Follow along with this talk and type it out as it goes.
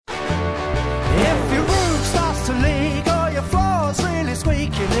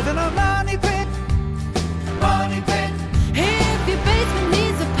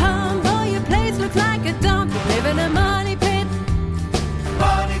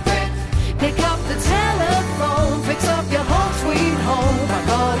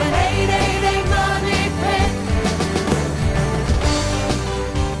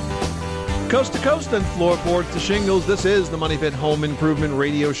Coast to coast and floorboards to shingles, this is the Money Pit Home Improvement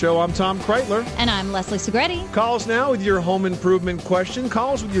Radio Show. I'm Tom Kraeutler. And I'm Leslie Segrete. Call us now with your home improvement question.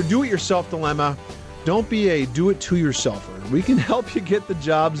 Call us with your do-it-yourself dilemma. Don't be a do-it-to-yourselfer. We can help you get the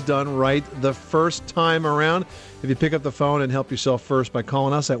jobs done right the first time around. If you pick up the phone and help yourself first by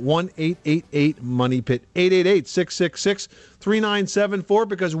calling us at 1-888-MONEY-PIT, 888-666-3974,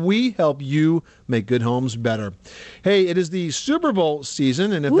 because we help you make good homes better. Hey, it is the Super Bowl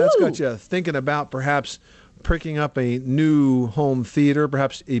season, and if that's got you thinking about perhaps picking up a new home theater,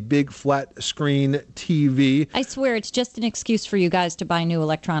 perhaps a big flat screen TV. I swear it's just an excuse for you guys to buy new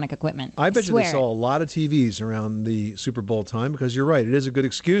electronic equipment. I bet you they saw a lot of TVs around the Super Bowl time, because you're right, it is a good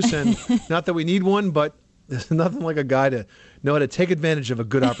excuse, and not that we need one, but there's nothing like a guy to know how to take advantage of a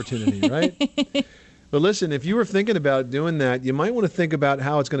good opportunity, right? But listen, if you were thinking about doing that, you might want to think about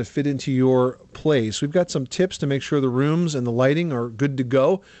how it's going to fit into your place. We've got some tips to make sure the rooms and the lighting are good to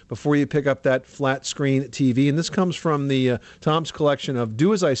go before you pick up that flat screen TV. And this comes from the Tom's collection of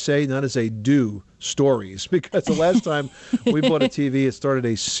Do As I Say, Not As I Do stories. Because the last time we bought a TV, it started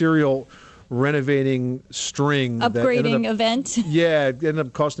a serial renovating string. Upgrading event. Yeah, it ended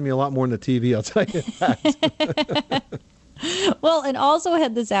up costing me a lot more than the TV, I'll tell you that. Well, and also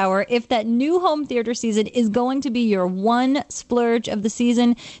ahead this hour, if that new home theater season is going to be your one splurge of the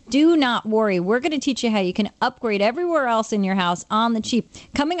season, do not worry. We're going to teach you how you can upgrade everywhere else in your house on the cheap.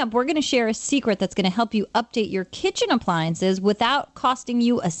 Coming up, we're going to share a secret that's going to help you update your kitchen appliances without costing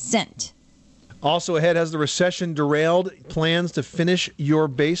you a cent. Also ahead, has the recession derailed plans to finish your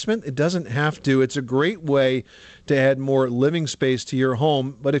basement? It doesn't have to. It's a great way to add more living space to your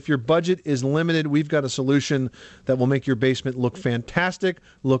home. But if your budget is limited, we've got a solution that will make your basement look fantastic,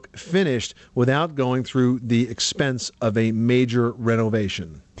 look finished, without going through the expense of a major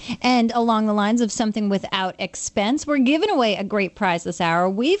renovation. And along the lines of something without expense, we're giving away a great prize this hour.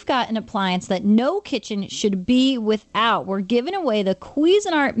 We've got an appliance that no kitchen should be without. We're giving away the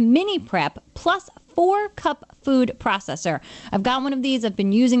Cuisinart Mini Prep Plus 4-cup food processor. I've got one of these. I've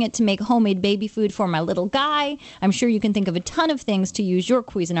been using it to make homemade baby food for my little guy. I'm sure you can think of a ton of things to use your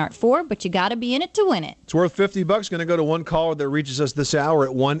Cuisinart for, but you got to be in it to win it. It's worth $50. Going to go to one caller that reaches us this hour at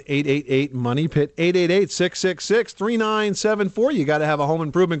 1-888-MONEY-PIT, 888-666-3974. You got to have a home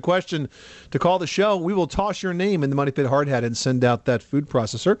improvement question to call the show. We will toss your name in the Money Pit hard hat and send out that food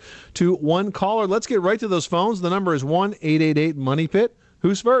processor to one caller. Let's get right to those phones. The number is 1-888-MONEY-PIT.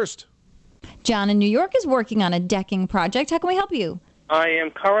 Who's first? John in New York is working on a decking project. How can we help you?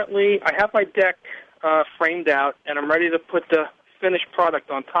 I have my deck framed out, and I'm ready to put the finished product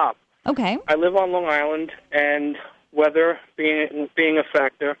on top. Okay. I live on Long Island, and weather being a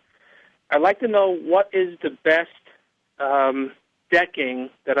factor, I'd like to know what is the best decking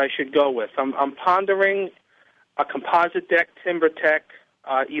that I should go with. I'm pondering a composite deck, timber tech,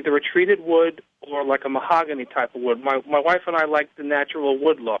 either a treated wood or like a mahogany type of wood. My wife and I like the natural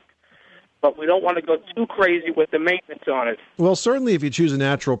wood look, but we don't want to go too crazy with the maintenance on it. Well, certainly if you choose a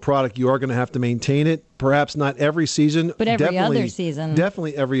natural product, you are going to have to maintain it. Perhaps not every season. But every other season.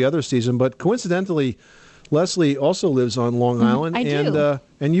 Definitely every other season. But coincidentally, Leslie also lives on Long Island. I do.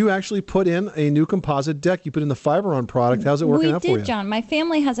 And you actually put in a new composite deck. You put in the Fiberon product. How's it working out for you? We did, John. My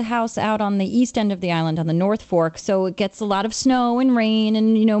family has a house out on the east end of the island on the North Fork, so it gets a lot of snow and rain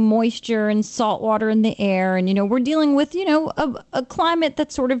and, moisture and salt water in the air. And, we're dealing with, a climate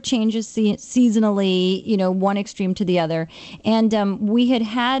that sort of changes seasonally, one extreme to the other. And we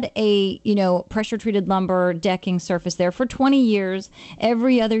had a, pressure-treated lumber decking surface there for 20 years.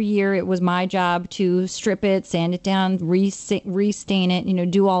 Every other year it was my job to strip it, sand it down, restain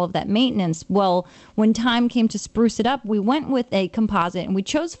it, do all of that maintenance. Well, when time came to spruce it up, we went with a composite, and we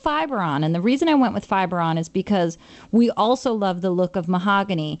chose Fiberon. And the reason I went with Fiberon is because we also love the look of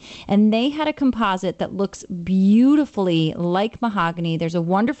mahogany. And they had a composite that looks beautifully like mahogany. There's a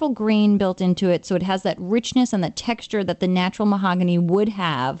wonderful grain built into it, so it has that richness and that texture that the natural mahogany would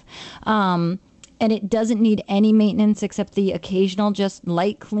have. And it doesn't need any maintenance except the occasional just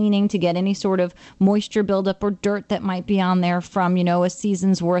light cleaning to get any sort of moisture buildup or dirt that might be on there from, a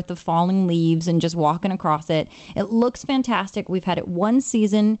season's worth of falling leaves and just walking across it. It looks fantastic. We've had it one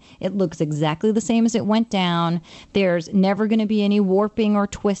season. It looks exactly the same as it went down. There's never going to be any warping or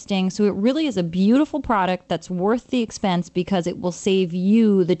twisting. So it really is a beautiful product that's worth the expense because it will save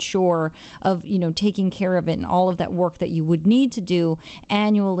you the chore of, taking care of it and all of that work that you would need to do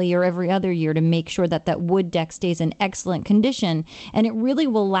annually or every other year to make sure that wood deck stays in excellent condition, and it really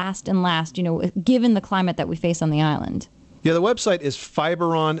will last and last, given the climate that we face on the island. Yeah, the website is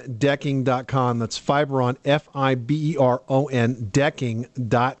fiberondecking.com. That's Fiberon, Fiberon,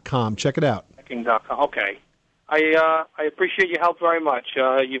 decking.com. Check it out. Decking.com. Okay. I appreciate your help very much.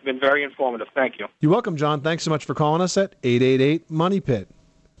 You've been very informative. Thank you. You're welcome, John. Thanks so much for calling us at 888-MONEY-PIT.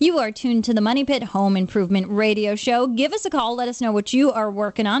 You are tuned to the Money Pit Home Improvement Radio Show. Give us a call. Let us know what you are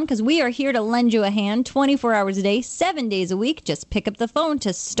working on, because we are here to lend you a hand 24 hours a day, 7 days a week. Just pick up the phone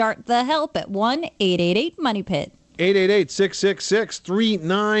to start the help at 1-888-MONEY-PIT.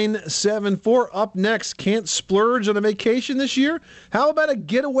 888-666-3974. Up next, can't splurge on a vacation this year? How about a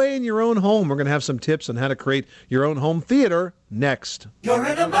getaway in your own home? We're going to have some tips on how to create your own home theater next. You're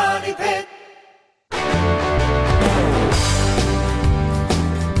in a money pit.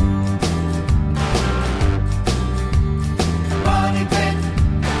 Money pit.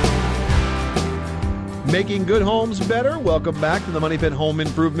 Making good homes better. Welcome back to the Money Pit Home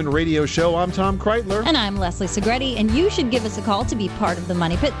Improvement Radio Show. I'm Tom Kraeutler. And I'm Leslie Segrete, and you should give us a call to be part of the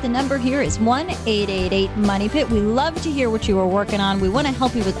Money Pit. The number here is 1-888-MONEY-PIT. We love to hear what you are working on. We want to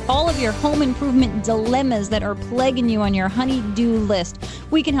help you with all of your home improvement dilemmas that are plaguing you on your honey-do list.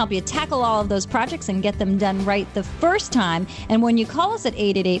 We can help you tackle all of those projects and get them done right the first time. And when you call us at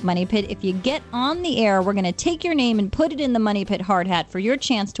 888-MONEY-PIT, if you get on the air, we're going to take your name and put it in the Money Pit hard hat for your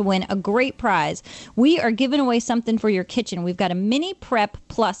chance to win a great prize. We are giving away something for your kitchen. We've got a mini prep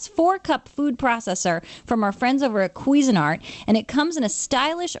plus 4-cup food processor from our friends over at Cuisinart, and it comes in a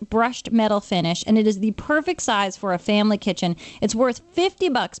stylish brushed metal finish, and it is the perfect size for a family kitchen. It's worth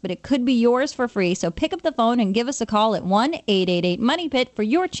 $50, but it could be yours for free. So pick up the phone and give us a call at 1-888-MONEY-PIT for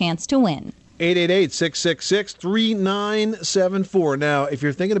your chance to win. 888-666-3974. Now, if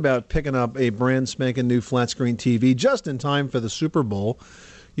you're thinking about picking up a brand spanking new flat screen TV just in time for the Super Bowl,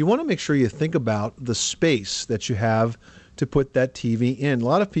 you want to make sure you think about the space that you have to put that TV in. A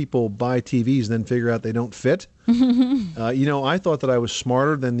lot of people buy TVs and then figure out they don't fit. I thought that I was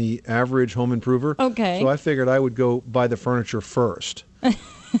smarter than the average home improver. Okay. So I figured I would go buy the furniture first.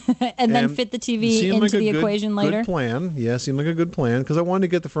 and then fit the TV into the equation later? Good plan. Yeah, seemed like a good plan because I wanted to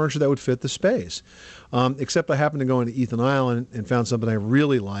get the furniture that would fit the space. Except I happened to go into Ethan Island and found something I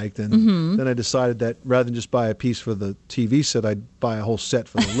really liked, and then I decided that rather than just buy a piece for the TV set, I'd buy a whole set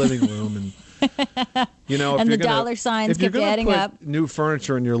for the living room. And and the dollar signs kept adding up. New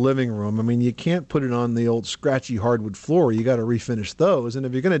furniture in your living room, I mean, you can't put it on the old scratchy hardwood floor. You got to refinish those, and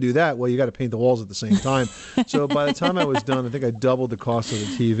if you're going to do that, well, you got to paint the walls at the same time. So by the time I was done, I think I doubled the cost of the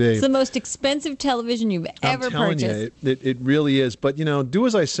TV. It's the most expensive television you've ever purchased. I'm telling you, it really is. But do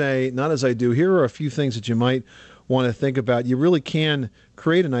as I say, not as I do. Here are a few things that you might want to think about. You really can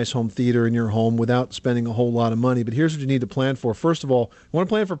create a nice home theater in your home without spending a whole lot of money. But here's what you need to plan for. First of all, you want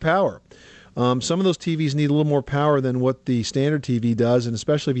to plan for power. Some of those TVs need a little more power than what the standard TV does, and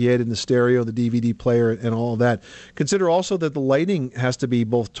especially if you add in the stereo, the DVD player, and all of that. Consider also that the lighting has to be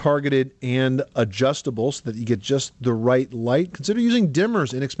both targeted and adjustable so that you get just the right light. Consider using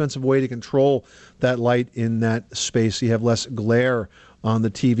dimmers, inexpensive way to control that light in that space so you have less glare on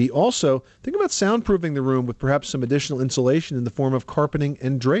the TV. Also, think about soundproofing the room with perhaps some additional insulation in the form of carpeting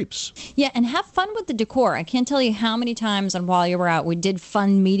and drapes. Yeah, and have fun with the decor. I can't tell you how many times and while you were out, we did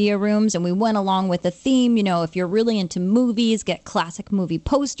fun media rooms, and we went along with the theme. If you're really into movies, get classic movie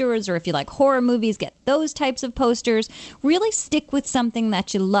posters, or if you like horror movies, get those types of posters. Really stick with something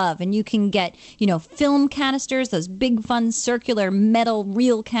that you love, and you can get, film canisters, those big fun circular metal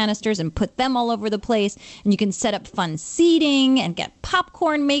reel canisters, and put them all over the place, and you can set up fun seating and get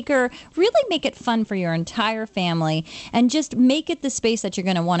popcorn maker. Really make it fun for your entire family, and just make it the space that you're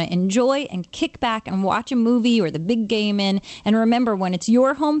going to want to enjoy and kick back and watch a movie or the big game in. And remember, when it's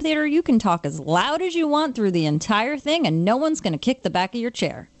your home theater, you can talk as loud as you want through the entire thing, and no one's going to kick the back of your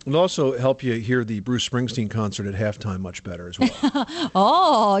chair. It'll also help you hear the Bruce Springsteen concert at halftime much better as well.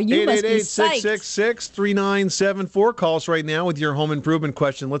 Oh, you must be psyched. 888-666-3974. Call us right now with your home improvement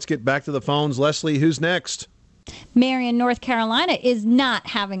question. Let's get back to the phones. Leslie, who's next? Mary in North Carolina is not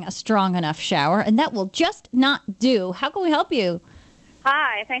having a strong enough shower, and that will just not do. How can we help you?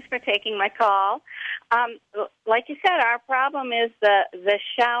 Hi, thanks for taking my call. Like you said, our problem is the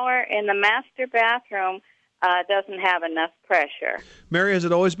shower in the master bathroom doesn't have enough pressure. Mary, has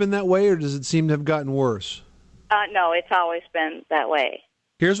it always been that way, or does it seem to have gotten worse? No, it's always been that way.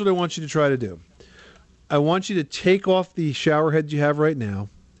 Here's what I want you to try to do. I want you to take off the shower head you have right now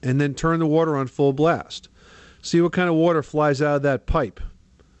and then turn the water on full blast. See what kind of water flies out of that pipe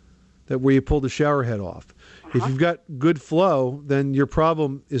where you pull the shower head off. If you've got good flow, then your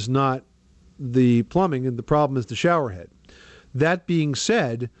problem is not the plumbing, and the problem is the shower head. That being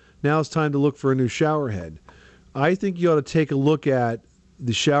said, now it's time to look for a new shower head. I think you ought to take a look at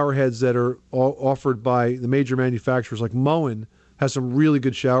the shower heads that are offered by the major manufacturers. Like Moen has some really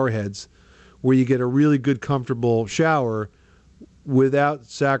good shower heads where you get a really good, comfortable shower without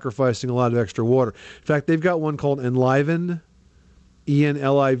sacrificing a lot of extra water. In fact, they've got one called Enliven,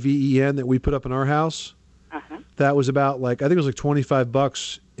 Enliven, that we put up in our house. Uh-huh. That was about I think it was like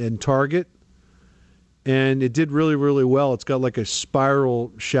 $25 in Target. And it did really, really well. It's got like a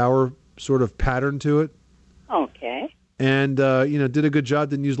spiral shower sort of pattern to it. Okay. And, did a good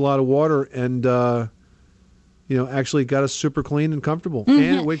job, didn't use a lot of water, and, actually got us super clean and comfortable. Mm-hmm.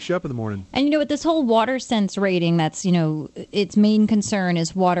 And it wakes you up in the morning. And, with this whole water sense rating, that's, its main concern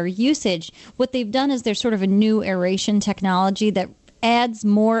is water usage. What they've done is there's sort of a new aeration technology that adds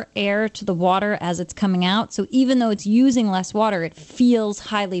more air to the water as it's coming out. So even though it's using less water, it feels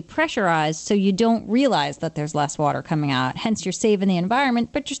highly pressurized, so you don't realize that there's less water coming out. Hence, you're saving the environment,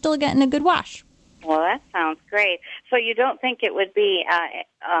 but you're still getting a good wash. Well, that sounds great. So you don't think it would be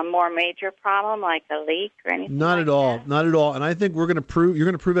a more major problem like a leak or anything? Not at all. Not at all. And I think you're going to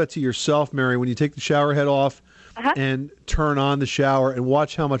prove that to yourself, Mary, when you take the shower head off and turn on the shower and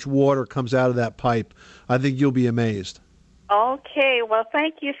watch how much water comes out of that pipe. I think you'll be amazed. Okay, well,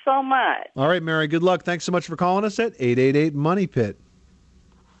 thank you so much. All right, Mary, good luck. Thanks so much for calling us at 888-MONEY-PIT.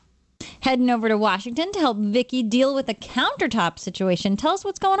 Heading over to Washington to help Vicki deal with a countertop situation. Tell us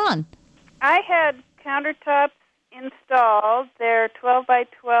what's going on. I had countertops installed. They're 12 by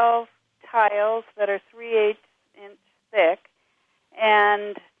 12 tiles that are 3/8 inch thick.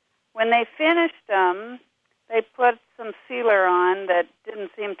 And when they finished them, they put some sealer on that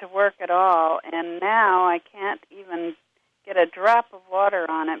didn't seem to work at all. And now I can't even get a drop of water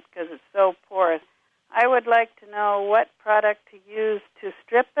on it because it's so porous. I would like to know what product to use to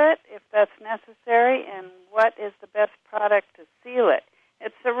strip it, if that's necessary, and what is the best product to seal it.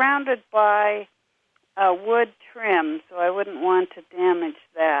 It's surrounded by wood trim, so I wouldn't want to damage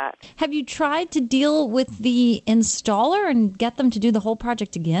that. Have you tried to deal with the installer and get them to do the whole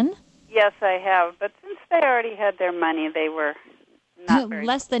project again? Yes, I have, but since they already had their money, they were not very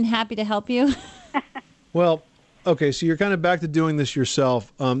less than happy to help you. Well, okay, so you're kind of back to doing this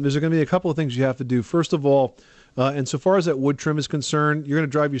yourself. There's going to be a couple of things you have to do. First of all, and so far as that wood trim is concerned, you're going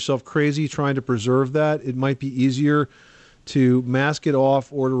to drive yourself crazy trying to preserve that. It might be easier to mask it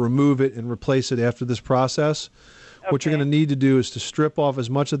off or to remove it and replace it after this process. Okay. What you're going to need to do is to strip off as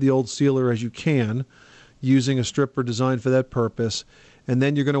much of the old sealer as you can using a stripper designed for that purpose, and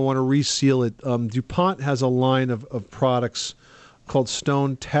then you're going to want to reseal it. DuPont has a line of products called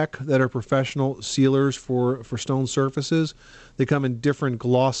Stone Tech that are professional sealers for stone surfaces. They come in different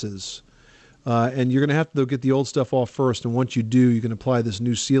glosses. And you're going to have to get the old stuff off first, and once you do, you can apply this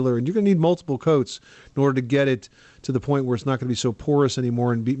new sealer, and you're going to need multiple coats in order to get it to the point where it's not going to be so porous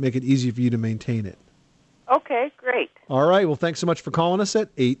anymore and make it easy for you to maintain it. Okay, great. All right, well, thanks so much for calling us at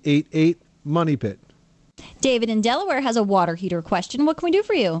 888-MONEY-PIT. David in Delaware has a water heater question. What can we do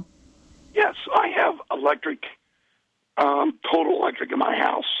for you? Yes, I have total electric in my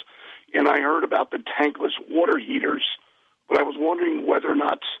house, and I heard about the tankless water heaters, but I was wondering whether or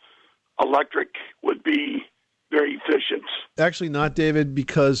not electric would be very efficient. Actually not, David,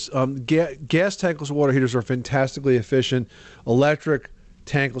 because gas tankless water heaters are fantastically efficient. Electric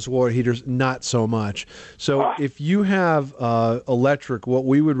tankless water heaters, not so much. So if you have electric, what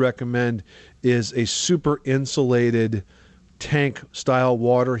we would recommend is a super insulated tank-style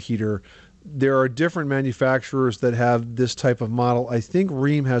water heater. There are different manufacturers that have this type of model. I think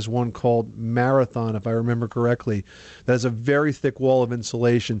Rheem has one called Marathon, if I remember correctly, that has a very thick wall of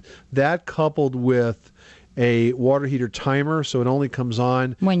insulation. That coupled with a water heater timer, so it only comes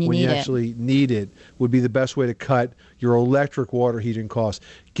on when you actually need it, would be the best way to cut your electric water heating costs.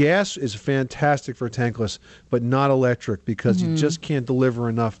 Gas is fantastic for tankless, but not electric, because you just can't deliver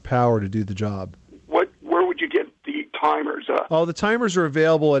enough power to do the job. Where would you get the timers? The timers are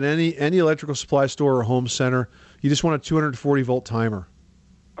available at any electrical supply store or home center. You just want a 240-volt timer.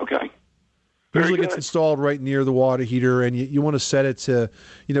 Okay. Usually gets installed right near the water heater, and you want to set it to,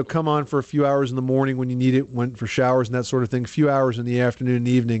 come on for a few hours in the morning when you need it, for showers and that sort of thing, a few hours in the afternoon and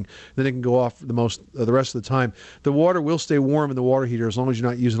evening, then it can go off the rest of the time. The water will stay warm in the water heater. As long as you're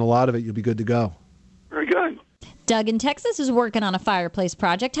not using a lot of it, you'll be good to go. Very good. Doug in Texas is working on a fireplace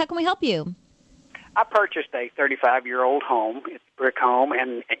project. How can we help you? I purchased a 35-year-old home. It's a brick home,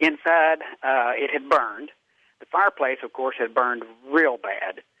 and inside it had burned. The fireplace, of course, had burned real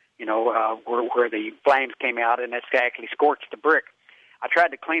bad, where the flames came out, and it's actually scorched the brick. I tried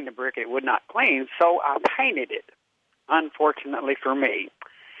to clean the brick. It would not clean, so I painted it, unfortunately for me.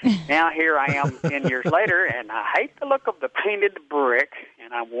 Now here I am 10 years later, and I hate the look of the painted brick,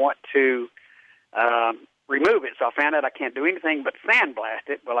 and I want to remove it. So I found out I can't do anything but sandblast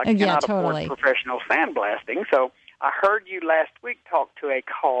it. Well, I cannot afford professional sandblasting. So I heard you last week talk to a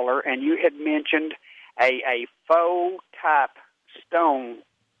caller, and you had mentioned a faux type stone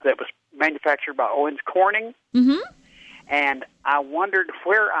that was manufactured by Owens Corning. Mm-hmm. And I wondered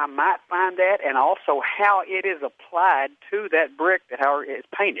where I might find that, and also how it is applied to that brick that how it is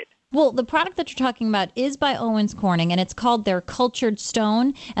painted. Well, the product that you're talking about is by Owens Corning, and it's called their Cultured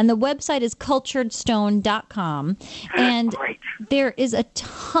Stone, and the website is culturedstone.com. And Great. there is a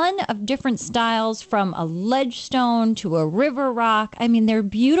ton of different styles, from a ledge stone to a river rock. I mean, they're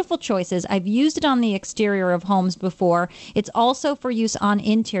beautiful choices. I've used it on the exterior of homes before. It's also for use on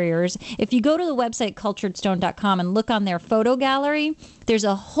interiors. If you go to the website culturedstone.com and look on their photo gallery, there's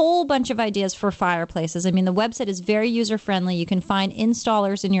a whole bunch of ideas for fireplaces. I mean, the website is very user-friendly. You can find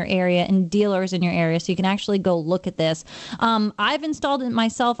installers in your area and dealers in your area, so you can actually go look at this. I've installed it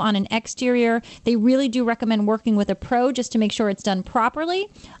myself on an exterior. They really do recommend working with a pro just to make sure it's done properly.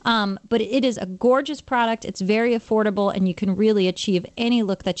 But it is a gorgeous product. It's very affordable, and you can really achieve any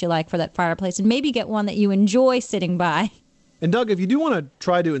look that you like for that fireplace, and maybe get one that you enjoy sitting by. And Doug, if you do want to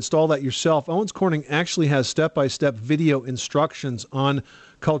try to install that yourself, Owens Corning actually has step-by-step video instructions on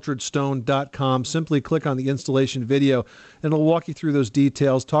culturedstone.com. Simply click on the installation video, and it'll walk you through those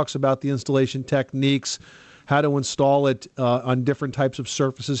details, talks about the installation techniques, how to install it on different types of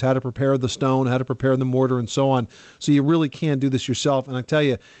surfaces, how to prepare the stone, how to prepare the mortar, and so on. So you really can do this yourself. And I tell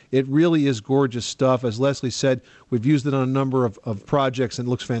you, it really is gorgeous stuff. As Leslie said, we've used it on a number of projects, and it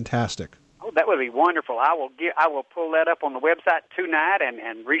looks fantastic. That would be wonderful. I will pull that up on the website tonight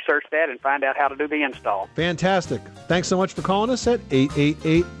and research that and find out how to do the install. Fantastic. Thanks so much for calling us at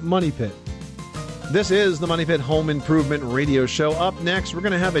 888 Money Pit. This is the Money Pit Home Improvement Radio Show. Up next, we're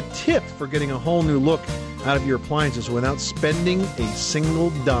going to have a tip for getting a whole new look out of your appliances without spending a single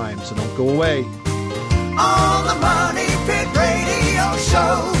dime. So don't go away. On the Money Pit Radio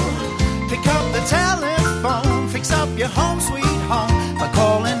Show, pick up the telephone, fix up your home sweet home by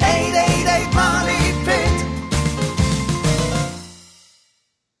calling 888 Money Pit.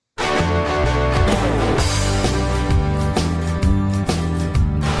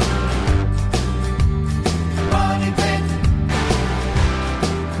 Money Pit.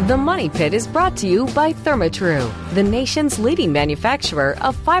 The Money Pit is brought to you by Therma-Tru, the nation's leading manufacturer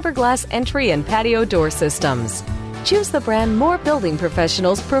of fiberglass entry and patio door systems. Choose the brand more building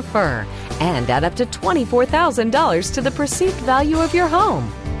professionals prefer and add up to $24,000 to the perceived value of your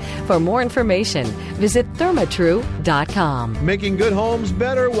home. For more information, visit thermatru.com. Making good homes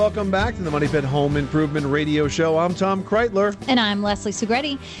better. Welcome back to the Money Pit Home Improvement Radio Show. I'm Tom Kraeutler. And I'm Leslie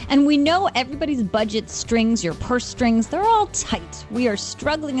Segrete. And we know everybody's budget strings, your purse strings, they're all tight. We are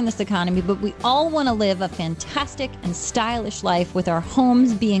struggling in this economy, but we all want to live a fantastic and stylish life, with our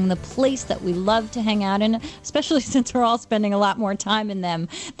homes being the place that we love to hang out in, especially since we're all spending a lot more time in them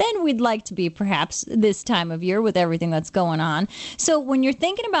than we'd like to be perhaps this time of year with everything that's going on. So when you're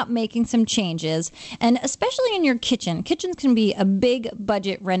thinking about making some changes, and especially in your kitchen, kitchens can be a big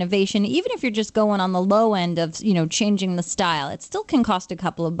budget renovation. Even if you're just going on the low end of, changing the style, it still can cost a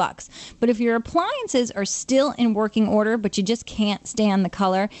couple of bucks. But if your appliances are still in working order, but you just can't stand the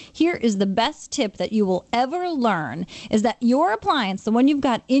color, here is the best tip that you will ever learn, is that your appliance, the one you've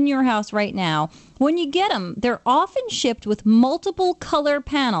got in your house right now, when you get them, they're often shipped with multiple color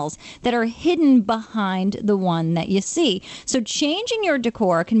panels that are hidden behind the one that you see. So changing your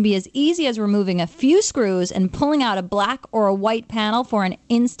decor can be as easy as removing a few screws and pulling out a black or a white panel for an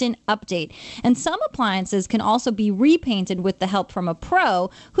instant update. And some appliances can also be repainted with the help from a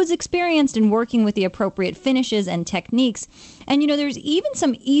pro who's experienced in working with the appropriate finishes and techniques. And, there's even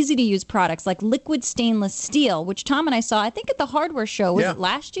some easy-to-use products like liquid stainless steel, which Tom and I saw, I think, at the hardware show. Was it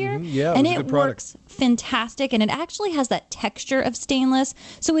last year? Mm-hmm. Yeah, and it was a good product. Works fantastic, and it actually has that texture of stainless.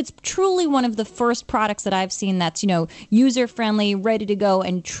 So it's truly one of the first products that I've seen that's, user-friendly, ready to go,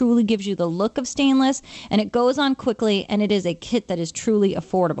 and truly gives you the look of stainless. And it goes on quickly, and it is a kit that is truly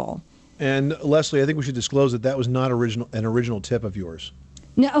affordable. And Leslie, I think we should disclose that was not an original tip of yours.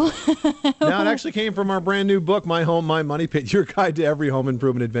 No. No, it actually came from our brand new book, My Home, My Money Pit, Your Guide to Every Home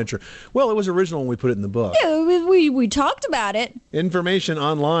Improvement Adventure. Well, it was original when we put it in the book. Yeah, we talked about it. Information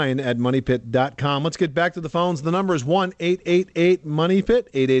online at moneypit.com. Let's get back to the phones. The number is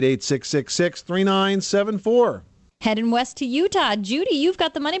 1-888-MONEYPIT, 888-666-3974. Heading west to Utah. Judy, you've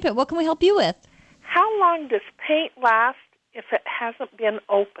got the Money Pit. What can we help you with? How long does paint last if it hasn't been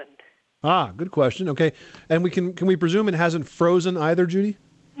opened? Good question. Okay. And can we presume it hasn't frozen either, Judy?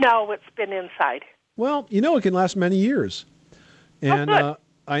 No, it's been inside. Well, it can last many years. And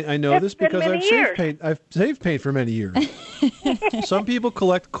I know this because I've saved paint for many years. Some people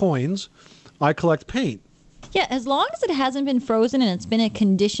collect coins. I collect paint. Yeah, as long as it hasn't been frozen and it's been a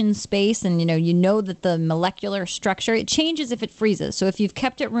conditioned space and, you know that the molecular structure, it changes if it freezes. So if you've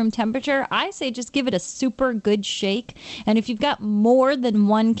kept it room temperature, I say just give it a super good shake. And if you've got more than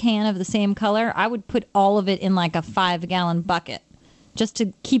one can of the same color, I would put all of it in like a 5-gallon bucket just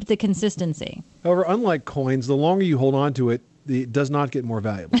to keep the consistency. However, unlike coins, the longer you hold on to it, it does not get more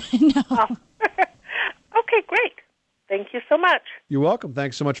valuable. No. Oh. Okay, great. Thank you so much. You're welcome.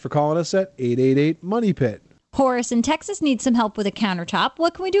 Thanks so much for calling us at 888 Money Pit. Horace in Texas needs some help with a countertop.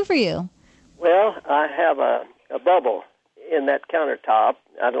 What can we do for you? Well, I have a bubble in that countertop.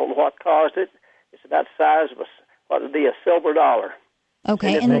 I don't know what caused it. It's about the size of what would be a silver dollar.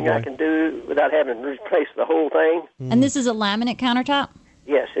 Okay. Anything I can do without having to replace the whole thing? And this is a laminate countertop?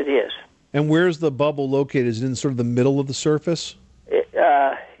 Yes, it is. And where's the bubble located? Is it in sort of the middle of the surface?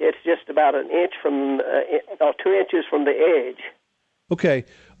 It's just about an inch from, 2 inches from the edge. Okay.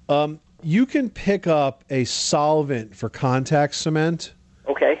 You can pick up a solvent for contact cement.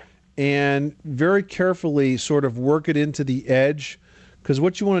 Okay. And very carefully sort of work it into the edge, because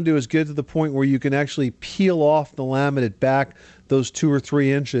what you want to do is get to the point where you can actually peel off the laminate back those 2 or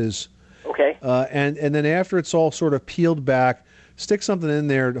 3 inches. Okay. And then after it's all sort of peeled back, stick something in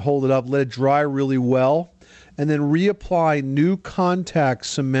there to hold it up, let it dry really well, and then reapply new contact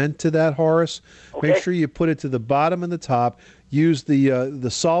cement to that, Horace. Okay. Make sure you put it to the bottom and the top. Use the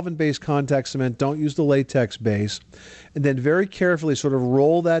solvent-based contact cement. Don't use the latex base. And then very carefully sort of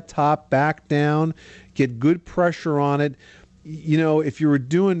roll that top back down. Get good pressure on it. You know, if you were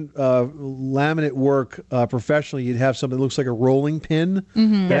doing laminate work professionally, you'd have something that looks like a rolling pin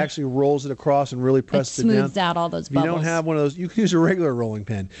that actually rolls it across and really presses it down. Smooths out all those bubbles. If you don't have one of those, you can use a regular rolling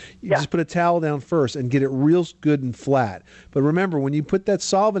pin. You just put a towel down first and get it real good and flat. But remember, when you put that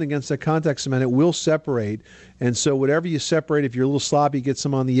solvent against that contact cement, it will separate. And so whatever you separate, if you're a little sloppy, get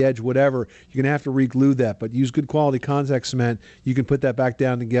some on the edge, whatever, you're going to have to re-glue that. But use good quality contact cement. You can put that back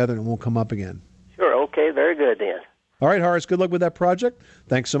down together and it won't come up again. Sure, okay, very good then. All right, Horace, good luck with that project.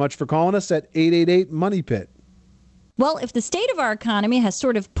 Thanks so much for calling us at 888 Money Pit. Well, if the state of our economy has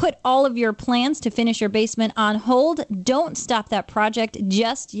sort of put all of your plans to finish your basement on hold, don't stop that project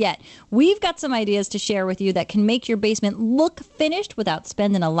just yet. We've got some ideas to share with you that can make your basement look finished without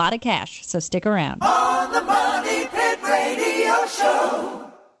spending a lot of cash, so stick around. On the Money Pit Radio Show.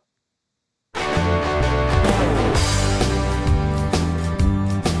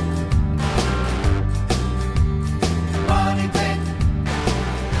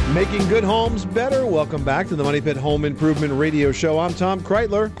 Making good homes better. Welcome back to the Money Pit Home Improvement Radio Show. I'm Tom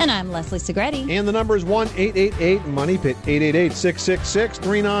Kraeutler. And I'm Leslie Segrete. And the number is 1-888-MONEY-PIT,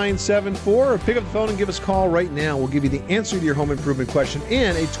 888-666-3974. Pick up the phone and give us a call right now. We'll give you the answer to your home improvement question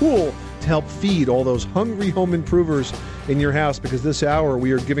and a tool to help feed all those hungry home improvers in your house, because this hour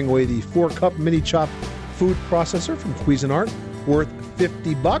we are giving away the 4-cup mini chop food processor from Cuisinart, worth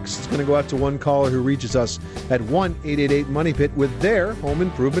 $50. It's going to go out to one caller who reaches us at 1-888-MONEY-PIT with their home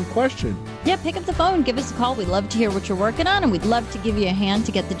improvement question. Yeah, pick up the phone, give us a call. We'd love to hear what you're working on, and we'd love to give you a hand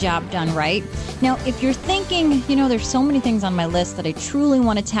to get the job done right. Now, if you're thinking, there's so many things on my list that I truly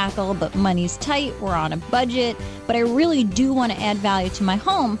want to tackle, but money's tight, we're on a budget, but I really do want to add value to my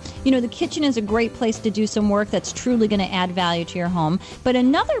home, the kitchen is a great place to do some work that's truly going to add value to your home. But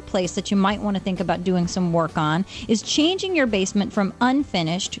another place that you might want to think about doing some work on is changing your basement from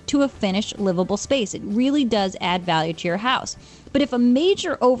unfinished to a finished livable space. It really does add value to your house. But if a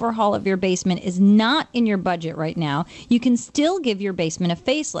major overhaul of your basement is not in your budget right now, you can still give your basement a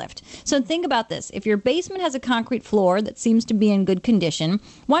facelift. So think about this. If your basement has a concrete floor that seems to be in good condition,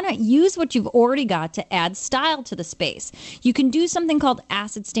 why not use what you've already got to add style to the space? You can do something called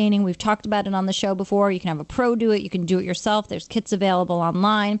acid staining. We've talked about it on the show before. You can have a pro do it. You can do it yourself. There's kits available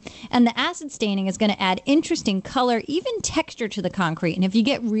online. And the acid staining is going to add interesting color, even texture to the concrete. And if you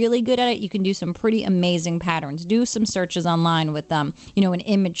get really good at it, you can do some pretty amazing patterns. Do some searches online with an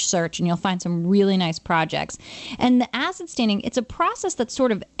image search, and you'll find some really nice projects. And the acid staining, it's a process that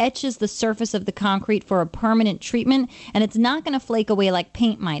sort of etches the surface of the concrete for a permanent treatment, and it's not going to flake away like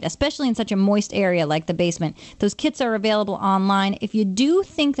paint might, especially in such a moist area like the basement. Those kits are available online. If you do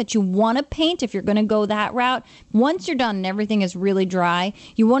think that you want to paint, if you're going to go that route, once you're done and everything is really dry,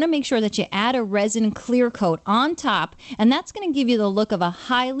 you want to make sure that you add a resin clear coat on top, and that's going to give you the look of a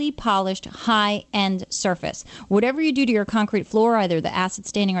highly polished, high-end surface. Whatever you do to your concrete floor, either the acid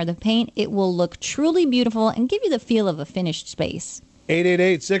staining or the paint, it will look truly beautiful and give you the feel of a finished space.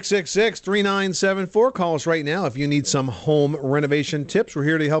 888-666-3974. Call us right now if you need some home renovation tips. We're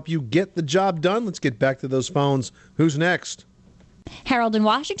here to help you get the job done. Let's get back to those phones. Who's next? Harold in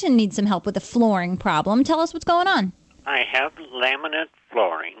Washington needs some help with a flooring problem. Tell us what's going on. I have laminate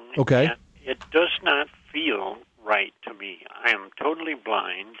flooring. Okay. And it does not feel right to me. I am totally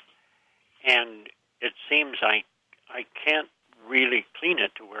blind, and it seems I can't really clean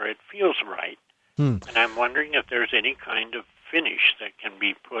it to where it feels right. And I'm wondering if there's any kind of finish that can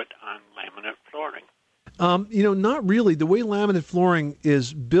be put on laminate flooring. Not really. The way laminate flooring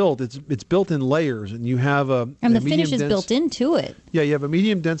is built, it's built in layers, and you have and the finish is built into it. Yeah, you have a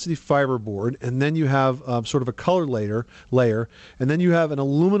medium density fiberboard, and then you have sort of a color layer, and then you have an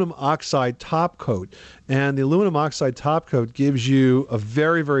aluminum oxide top coat. And the aluminum oxide top coat gives you a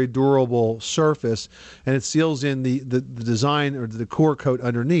very, very durable surface, and it seals in the design or the core coat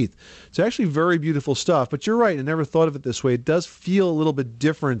underneath. It's actually very beautiful stuff. But you're right, I never thought of it this way. It does feel a little bit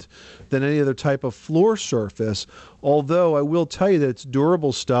different than any other type of floor surface, although I will tell you that it's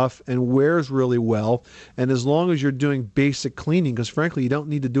durable stuff and wears really well. And as long as you're doing basic cleaning, because frankly, you don't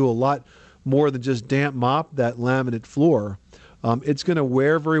need to do a lot more than just damp mop that laminate floor, it's going to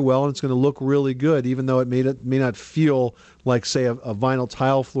wear very well, and it's going to look really good, even though it may not feel like, say, a vinyl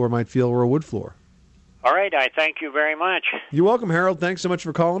tile floor might feel or a wood floor. All right, I thank you very much. You're welcome, Harold. Thanks so much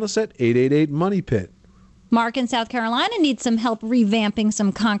for calling us at 888-MONEY-PIT. Mark in South Carolina needs some help revamping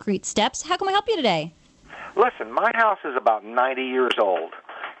some concrete steps. How can we help you today? Listen, my house is about 90 years old,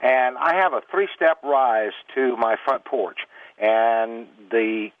 and I have a 3-step rise to my front porch, and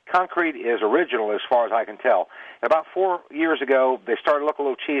the concrete is original as far as I can tell. About 4 years ago, they started to look a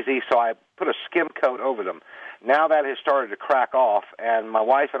little cheesy, so I put a skim coat over them. Now that has started to crack off, and my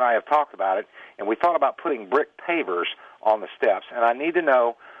wife and I have talked about it, and we thought about putting brick pavers on the steps, and I need to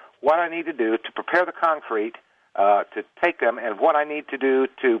know what I need to do to prepare the concrete to take them, and what I need to do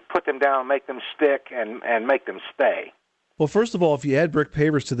to put them down, make them stick, and make them stay. Well, first of all, if you add brick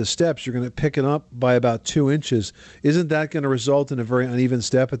pavers to the steps, you're going to pick it up by about 2 inches. Isn't that going to result in a very uneven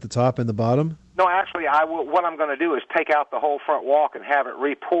step at the top and the bottom? No, actually, what I'm going to do is take out the whole front walk and have it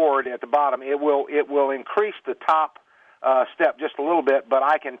re-poured at the bottom. It will increase the top step just a little bit, but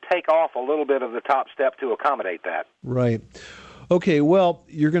I can take off a little bit of the top step to accommodate that. Right. Okay, well,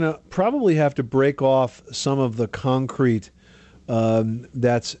 you're going to probably have to break off some of the concrete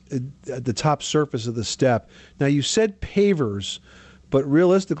that's at the top surface of the step. Now, you said pavers, but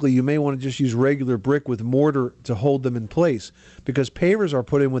realistically, you may want to just use regular brick with mortar to hold them in place, because pavers are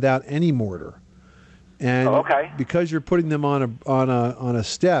put in without any mortar. And because you're putting them on a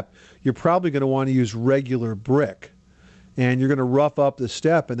step, you're probably going to want to use regular brick. And you're going to rough up the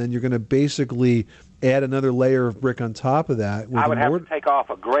step, and then you're going to basically add another layer of brick on top of that. I would have to take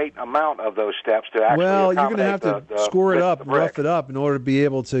off a great amount of those steps to actually Well, you're going to have to score it up, rough it up, in order to be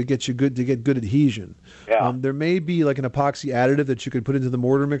able to get good adhesion. Yeah. There may be like an epoxy additive that you could put into the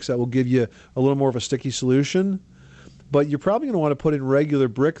mortar mix that will give you a little more of a sticky solution. But you're probably going to want to put in regular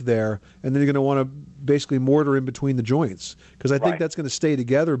brick there, and then you're going to want to basically mortar in between the joints, because I think that's going to stay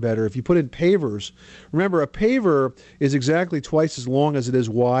together better. If you put in pavers, remember, a paver is exactly twice as long as it is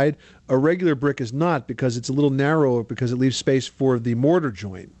wide. A regular brick is not, because it's a little narrower, because it leaves space for the mortar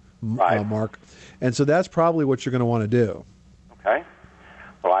joint, Mark. And so that's probably what you're going to want to do. Okay.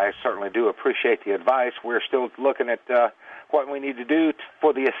 Well, I certainly do appreciate the advice. We're still looking at what we need to do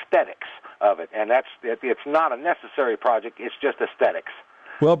for the aesthetics of it, and it's not a necessary project. It's just aesthetics.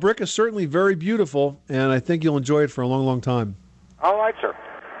 Well, brick is certainly very beautiful, and I think you'll enjoy it for a long, long time. All right, sir.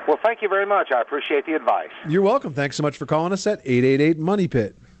 Well, thank you very much. I appreciate the advice. You're welcome. Thanks so much for calling us at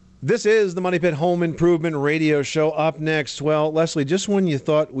 888-MONEY-PIT. This is the Money Pit Home Improvement Radio Show. Up next, well, Leslie, just when you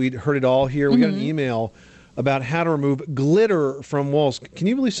thought we'd heard it all here, we got an email about how to remove glitter from walls. Can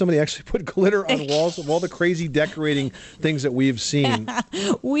you believe somebody actually put glitter on walls of all the crazy decorating things that we've seen?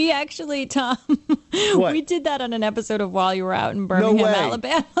 We actually, Tom, we did that on an episode of While You Were Out in Birmingham,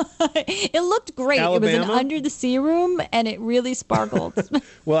 Alabama. It looked great. Alabama? It was an under-the-sea room, and it really sparkled.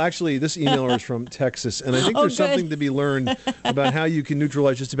 Well, actually, this emailer is from Texas, and I think there's something to be learned about how you can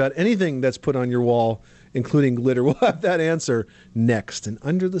neutralize just about anything that's put on your wall, including glitter. We'll have that answer next. An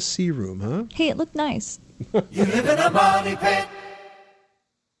under-the-sea room, huh? Hey, it looked nice. You live in a money pit.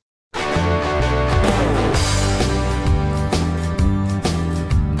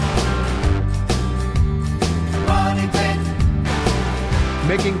 Money pit.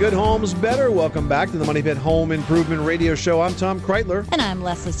 Making good homes better. Welcome back to the Money Pit Home Improvement Radio Show. I'm Tom Kraeutler. And I'm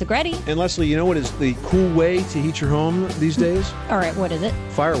Leslie Segrete. And Leslie, you know what is the cool way to heat your home these days? All right, what is it?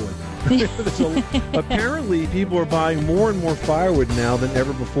 Firewood. Apparently, people are buying more and more firewood now than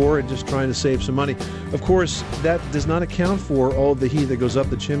ever before and just trying to save some money. Of course, that does not account for all the heat that goes up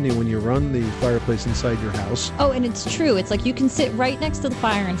the chimney when you run the fireplace inside your house. Oh, and it's true. It's like you can sit right next to the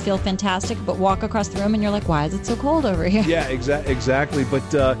fire and feel fantastic, but walk across the room and you're like, why is it so cold over here? Yeah, exactly. But,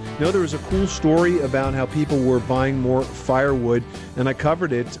 there was a cool story about how people were buying more firewood, and I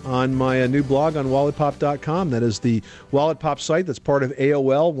covered it on my new blog on walletpop.com. That is the Wallet Pop site that's part of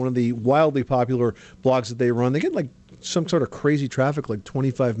AOL, one of the wildly popular blogs that they run. They get like some sort of crazy traffic, like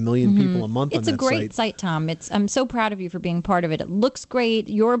 25 million people a month on that site. It's a great site, Tom. I'm so proud of you for being part of it. It looks great.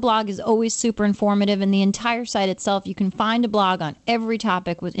 Your blog is always super informative, and the entire site itself, you can find a blog on every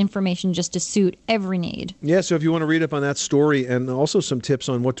topic with information just to suit every need. Yeah, so if you want to read up on that story and also some tips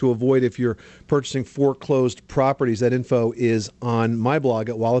on what to avoid if you're purchasing foreclosed properties, that info is on my blog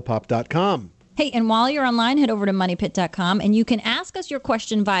at walletpop.com. Hey, and while you're online, head over to moneypit.com, and you can ask us your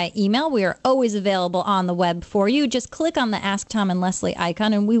question via email. We are always available on the web for you. Just click on the Ask Tom and Leslie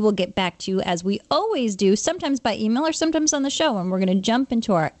icon, and we will get back to you as we always do, sometimes by email or sometimes on the show. And we're going to jump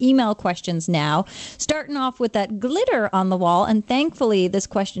into our email questions now, starting off with that glitter on the wall. And thankfully, this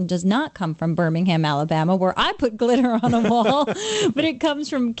question does not come from Birmingham, Alabama, where I put glitter on a wall, but it comes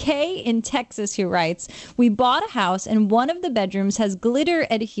from Kay in Texas, who writes, we bought a house, and one of the bedrooms has glitter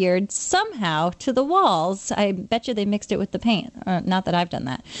adhered somehow to the walls. I bet you they mixed it with the paint. Not that I've done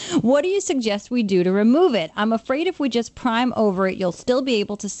that. What do you suggest we do to remove it? I'm afraid if we just prime over it, you'll still be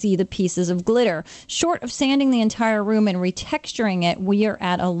able to see the pieces of glitter. Short of sanding the entire room and retexturing it, we are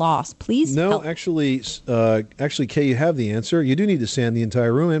at a loss. Please help. Actually, Kay, you have the answer. You do need to sand the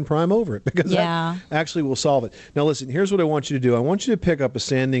entire room and prime over it because that actually will solve it. Now, listen, here's what I want you to do. I want you to pick up a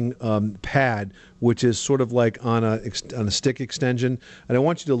sanding pad, which is sort of like on a stick extension, and I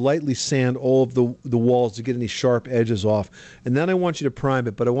want you to lightly sand all of the walls to get any sharp edges off. And then I want you to prime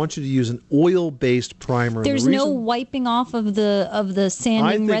it, but I want you to use an oil-based primer. There's no wiping off of the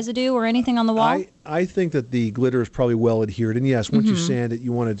sanding residue or anything on the wall? I think that the glitter is probably well adhered. And yes, once you sand it,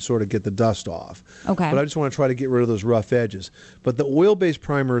 you want to sort of get the dust off. Okay. But I just want to try to get rid of those rough edges. But the oil-based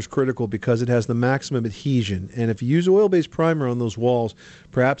primer is critical because it has the maximum adhesion. And if you use oil-based primer on those walls,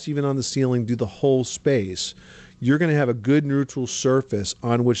 perhaps even on the ceiling, do the whole space, you're going to have a good neutral surface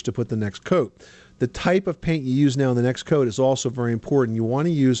on which to put the next coat. The type of paint you use now in the next coat is also very important. You want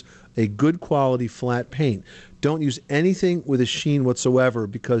to use a good quality flat paint. Don't use anything with a sheen whatsoever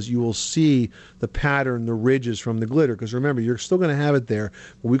because you will see the pattern, the ridges from the glitter. Because remember, you're still going to have it there.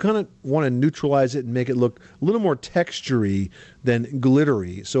 But we kind of want to neutralize it and make it look a little more textury than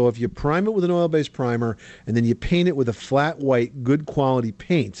glittery. So if you prime it with an oil-based primer and then you paint it with a flat white, good quality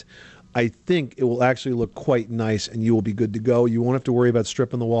paint, I think it will actually look quite nice and you will be good to go. You won't have to worry about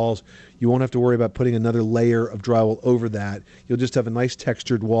stripping the walls. You won't have to worry about putting another layer of drywall over that. You'll just have a nice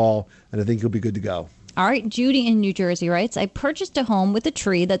textured wall, and I think you'll be good to go. All right, Judy in New Jersey writes, I purchased a home with a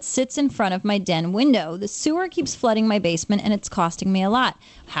tree that sits in front of my den window. The sewer keeps flooding my basement, and it's costing me a lot.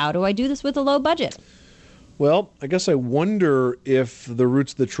 How do I do this with a low budget? Well, I guess I wonder if the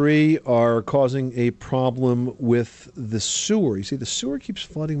roots of the tree are causing a problem with the sewer. You see, the sewer keeps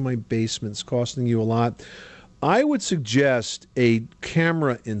flooding my basement. It's costing you a lot. I would suggest a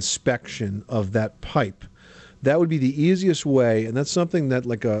camera inspection of that pipe. That would be the easiest way, and that's something that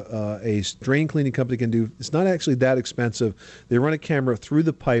like a drain cleaning company can do. It's not actually that expensive. They run a camera through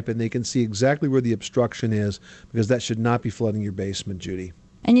the pipe, and they can see exactly where the obstruction is, because that should not be flooding your basement, Judy.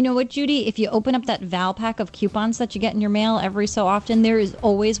 And you know what, Judy? If you open up that Val pack of coupons that you get in your mail every so often, there is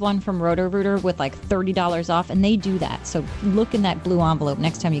always one from Roto-Rooter with like $30 off, and they do that. So look in that blue envelope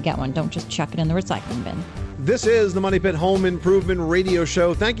next time you get one. Don't just chuck it in the recycling bin. This is the Money Pit Home Improvement Radio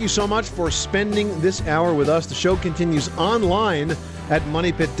Show. Thank you so much for spending this hour with us. The show continues online at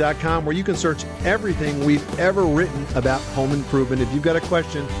moneypit.com, where you can search everything we've ever written about home improvement. If you've got a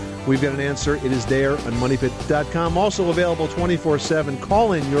question, we've got an answer. It is there on moneypit.com. Also available 24/7.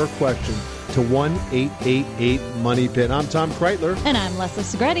 Call in your question to 1-888-MONEYPIT. I'm Tom Kraeutler. And I'm Leslie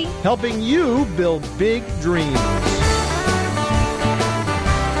Segrete. Helping you build big dreams.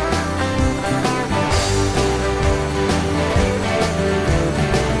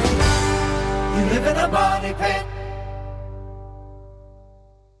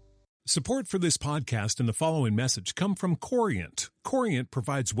 Support for this podcast and the following message come from Corient. Corient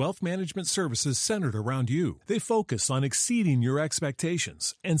provides wealth management services centered around you. They focus on exceeding your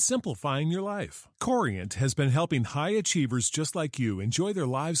expectations and simplifying your life. Corient has been helping high achievers just like you enjoy their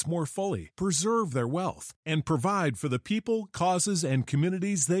lives more fully, preserve their wealth, and provide for the people, causes, and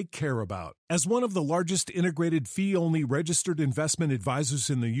communities they care about. As one of the largest integrated fee-only registered investment advisors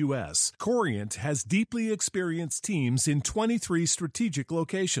in the U.S., Corient has deeply experienced teams in 23 strategic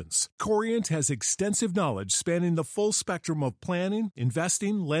locations. Corient has extensive knowledge spanning the full spectrum of planning,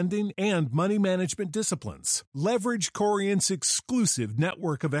 investing, lending, and money management disciplines. Leverage Corient's exclusive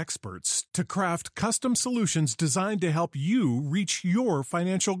network of experts to craft custom solutions designed to help you reach your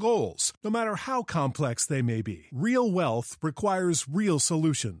financial goals, no matter how complex they may be. Real wealth requires real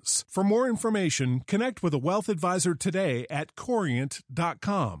solutions. For more information, connect with a wealth advisor today at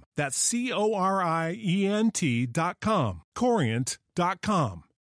Corient.com. That's Corient.com. Corient.com.